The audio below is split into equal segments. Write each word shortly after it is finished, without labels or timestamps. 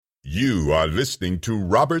You are listening to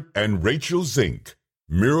Robert and Rachel Zink,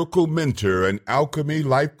 Miracle Mentor and Alchemy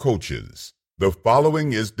Life Coaches. The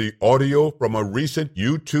following is the audio from a recent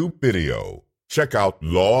YouTube video. Check out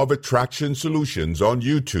Law of Attraction Solutions on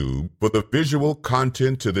YouTube for the visual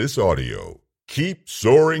content to this audio. Keep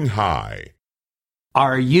soaring high.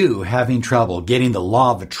 Are you having trouble getting the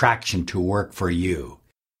law of attraction to work for you?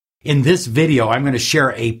 In this video, I'm going to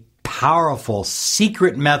share a powerful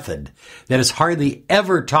secret method that is hardly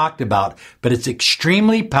ever talked about, but it's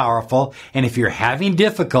extremely powerful. And if you're having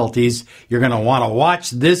difficulties, you're going to want to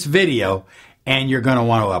watch this video and you're going to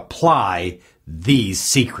want to apply these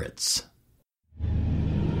secrets.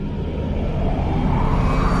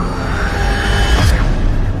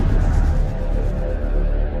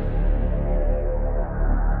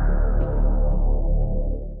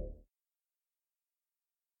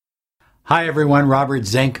 Hi everyone, Robert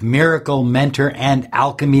Zink, Miracle Mentor and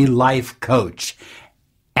Alchemy Life Coach.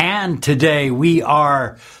 And today we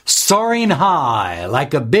are soaring high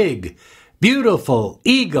like a big, beautiful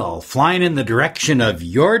eagle flying in the direction of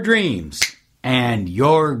your dreams and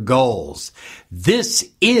your goals. This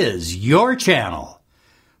is your channel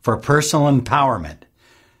for personal empowerment,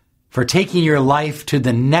 for taking your life to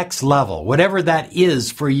the next level, whatever that is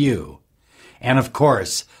for you. And of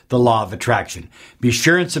course, the law of attraction. Be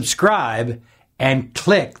sure and subscribe and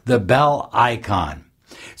click the bell icon.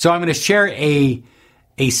 So I'm going to share a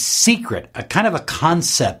secret, a kind of a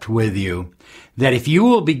concept with you that if you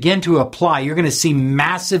will begin to apply, you're going to see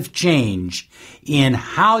massive change in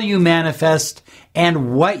how you manifest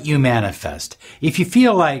and what you manifest. If you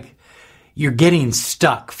feel like you're getting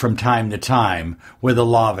stuck from time to time with the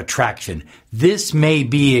law of attraction, this may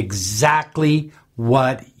be exactly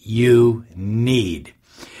what you need.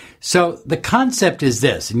 So the concept is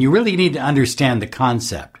this, and you really need to understand the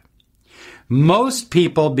concept. Most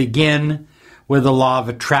people begin with the law of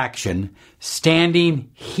attraction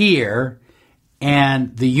standing here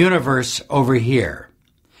and the universe over here.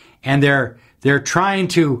 And they're trying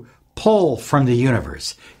to pull from the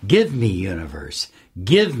universe. Give me, universe.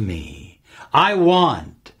 Give me. I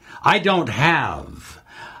want. I don't have.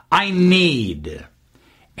 I need.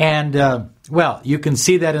 And, well, you can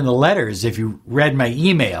see that in the letters if you read my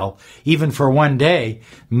email. Even for one day,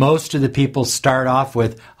 most of the people start off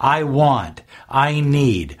with, I want, I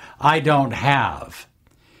need, I don't have.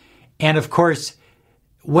 And of course,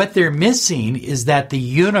 what they're missing is that the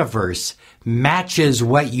universe matches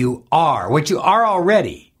what you are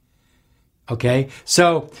already. Okay?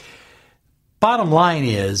 So, bottom line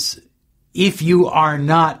is, if you are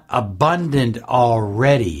not abundant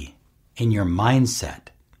already in your mindset,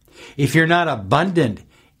 if you're not abundant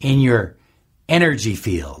in your energy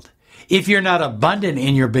field, if you're not abundant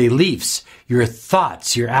in your beliefs, your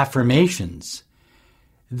thoughts, your affirmations,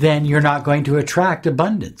 then you're not going to attract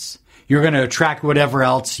abundance. You're going to attract whatever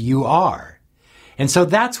else you are. And so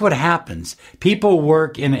that's what happens. People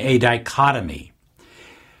work in a dichotomy.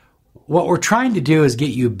 What we're trying to do is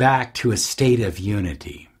get you back to a state of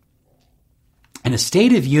unity. And a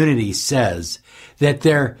state of unity says that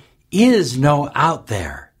there is no out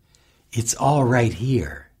there. It's all right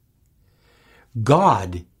here.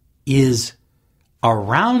 God is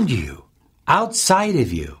around you, outside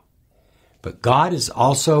of you, but God is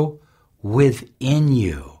also within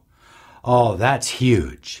you. Oh, that's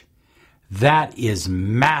huge. That is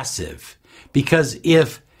massive. Because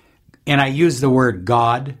and I use the word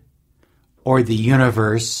God, or the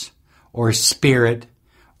universe, or spirit,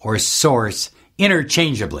 or source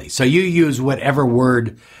interchangeably. So you use whatever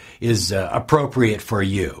word is appropriate for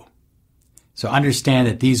you. So understand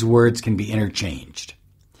that these words can be interchanged.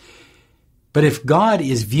 But if God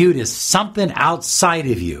is viewed as something outside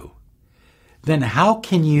of you, then how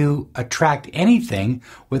can you attract anything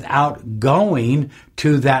without going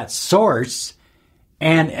to that source?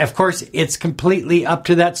 And of course, it's completely up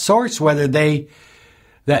to that source whether they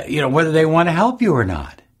want to help you or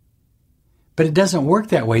not. But it doesn't work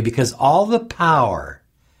that way because all the power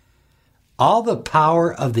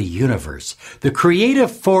of the universe, the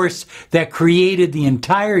creative force that created the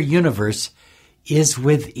entire universe is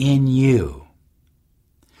within you.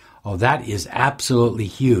 Oh, that is absolutely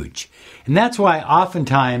huge. And that's why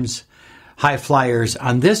oftentimes high flyers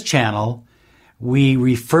on this channel, we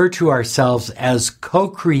refer to ourselves as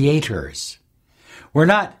co-creators.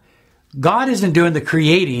 God isn't doing the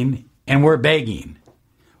creating and we're begging.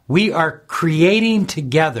 We are creating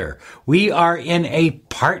together. We are in a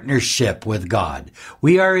partnership with God.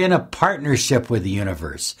 We are in a partnership with the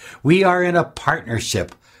universe. We are in a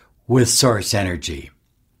partnership with source energy.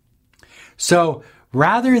 So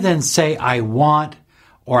rather than say, I want,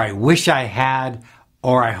 or I wish I had,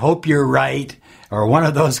 or I hope you're right, or one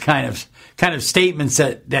of those kind of statements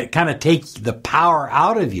that kind of take the power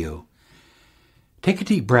out of you, take a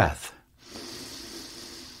deep breath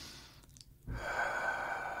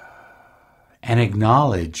and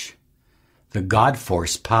acknowledge the God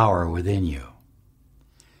force power within you.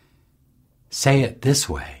 Say it this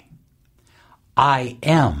way: I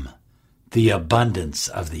am the abundance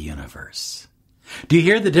of the universe. Do you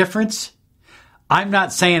hear the difference? I'm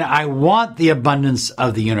not saying I want the abundance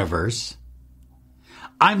of the universe.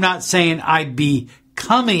 I'm not saying I'm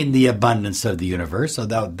becoming the abundance of the universe,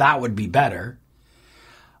 although that would be better.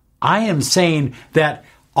 I am saying that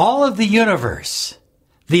all of the universe,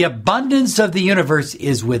 the abundance of the universe,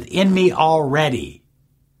 is within me already.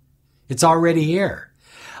 It's already here.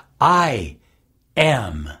 I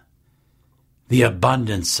am the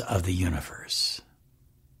abundance of the universe.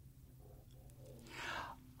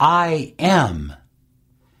 I am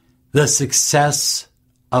the success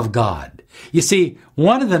of God. You see,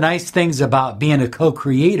 one of the nice things about being a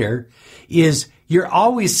co-creator is you're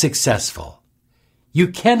always successful. You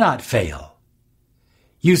cannot fail.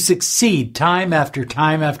 You succeed time after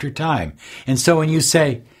time after time. And so when you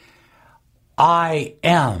say, I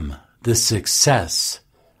am the success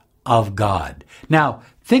of God. Now,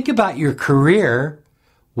 think about your career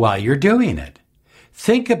while you're doing it.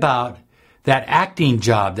 Think about that acting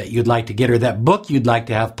job that you'd like to get or that book you'd like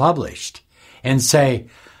to have published and say,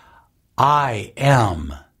 I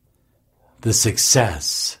am the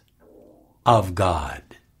success of God.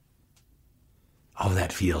 Oh,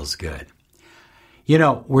 that feels good. You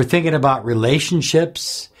know, we're thinking about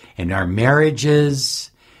relationships and our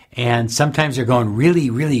marriages, and sometimes they're going really,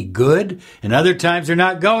 really good, and other times they're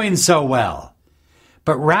not going so well.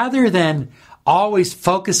 But rather than always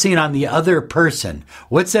focusing on the other person,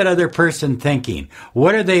 what's that other person thinking?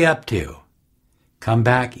 What are they up to? Come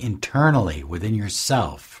back internally within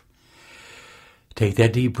yourself. Take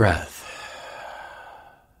that deep breath.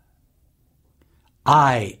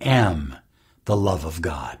 I am the love of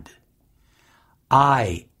God.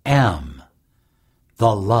 I am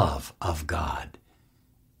the love of God.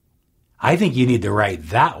 I think you need to write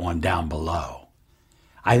that one down below.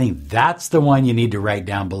 I think that's the one you need to write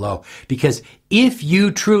down below. Because if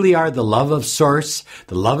you truly are the love of Source,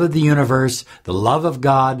 the love of the universe, the love of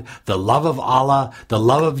God, the love of Allah, the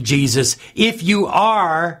love of Jesus, if you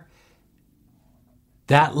are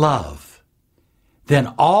that love,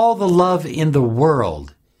 then all the love in the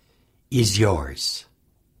world is yours.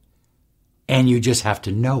 And you just have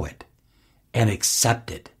to know it and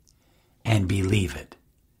accept it and believe it.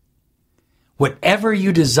 Whatever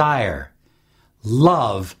you desire,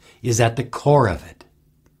 love is at the core of it.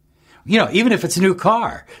 You know, even if it's a new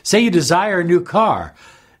car, say you desire a new car,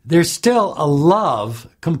 there's still a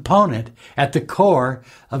love component at the core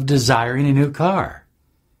of desiring a new car.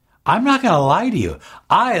 I'm not going to lie to you.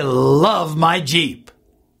 I love my Jeep.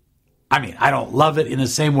 I mean, I don't love it in the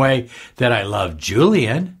same way that I love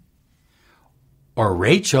Julian or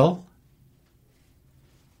Rachel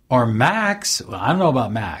or Max. Well, I don't know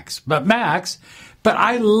about Max, but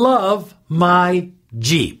I love my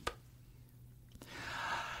Jeep.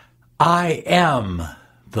 I am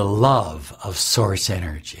the love of Source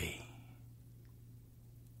Energy.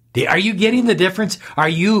 Are you getting the difference? Are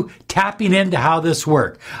you tapping into how this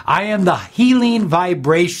works? I am the healing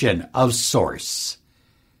vibration of Source.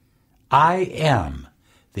 I am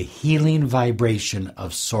the healing vibration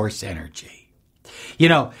of Source Energy. You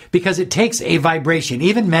know, because it takes a vibration.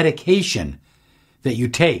 Even medication that you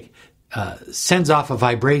take sends off a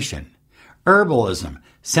vibration. Herbalism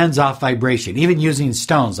sends off vibration. Even using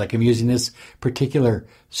stones, like I'm using this particular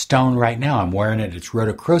stone right now. I'm wearing it. It's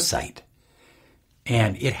rhodochrosite.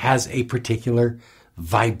 And it has a particular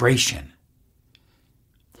vibration.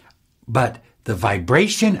 But the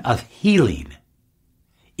vibration of healing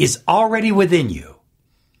is already within you.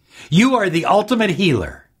 You are the ultimate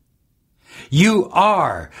healer. You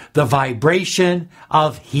are the vibration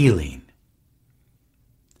of healing.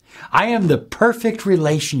 I am the perfect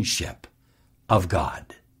relationship of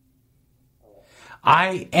God.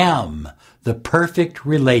 I am the perfect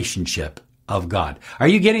relationship of God. Are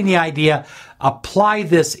you getting the idea? Apply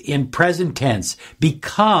this in present tense.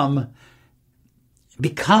 Become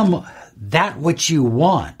that which you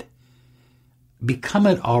want. Become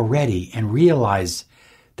it already and realize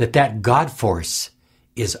that God force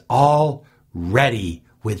is already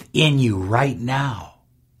within you right now.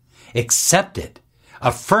 Accept it.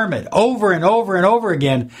 Affirm it over and over and over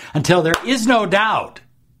again until there is no doubt.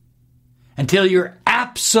 Until you're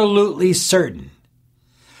absolutely certain.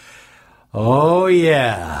 Oh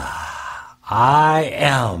yeah, I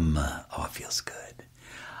am. Oh, it feels good.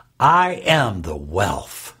 I am the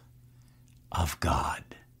wealth of God.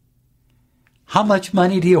 How much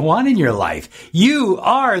money do you want in your life? You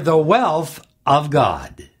are the wealth of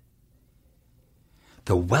God.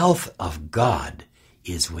 The wealth of God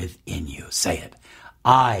is within you. Say it.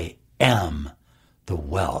 I am the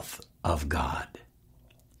wealth of God.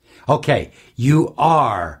 Okay, you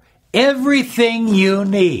are everything you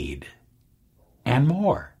need and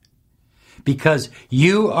more. Because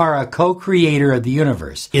you are a co-creator of the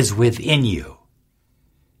universe is within you.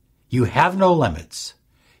 You have no limits.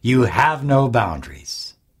 You have no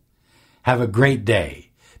boundaries. Have a great day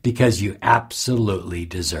because you absolutely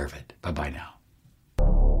deserve it. Bye-bye now.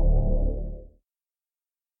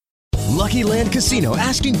 Lucky Land Casino,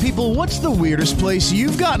 asking people, what's the weirdest place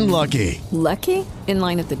you've gotten lucky? Lucky? In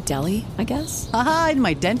line at the deli, I guess? Aha, in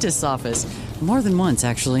my dentist's office. More than once,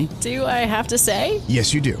 actually. Do I have to say?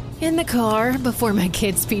 Yes, you do. In the car before my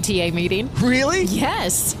kids' PTA meeting. Really?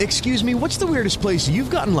 Yes. Excuse me, what's the weirdest place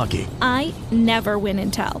you've gotten lucky? I never win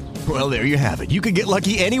and tell. Well, there you have it. You can get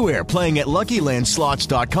lucky anywhere, playing at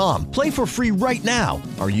LuckyLandSlots.com. Play for free right now.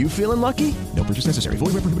 Are you feeling lucky? No purchase necessary.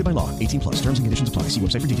 Void where prohibited by law. 18+. Terms and conditions apply. See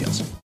website for details.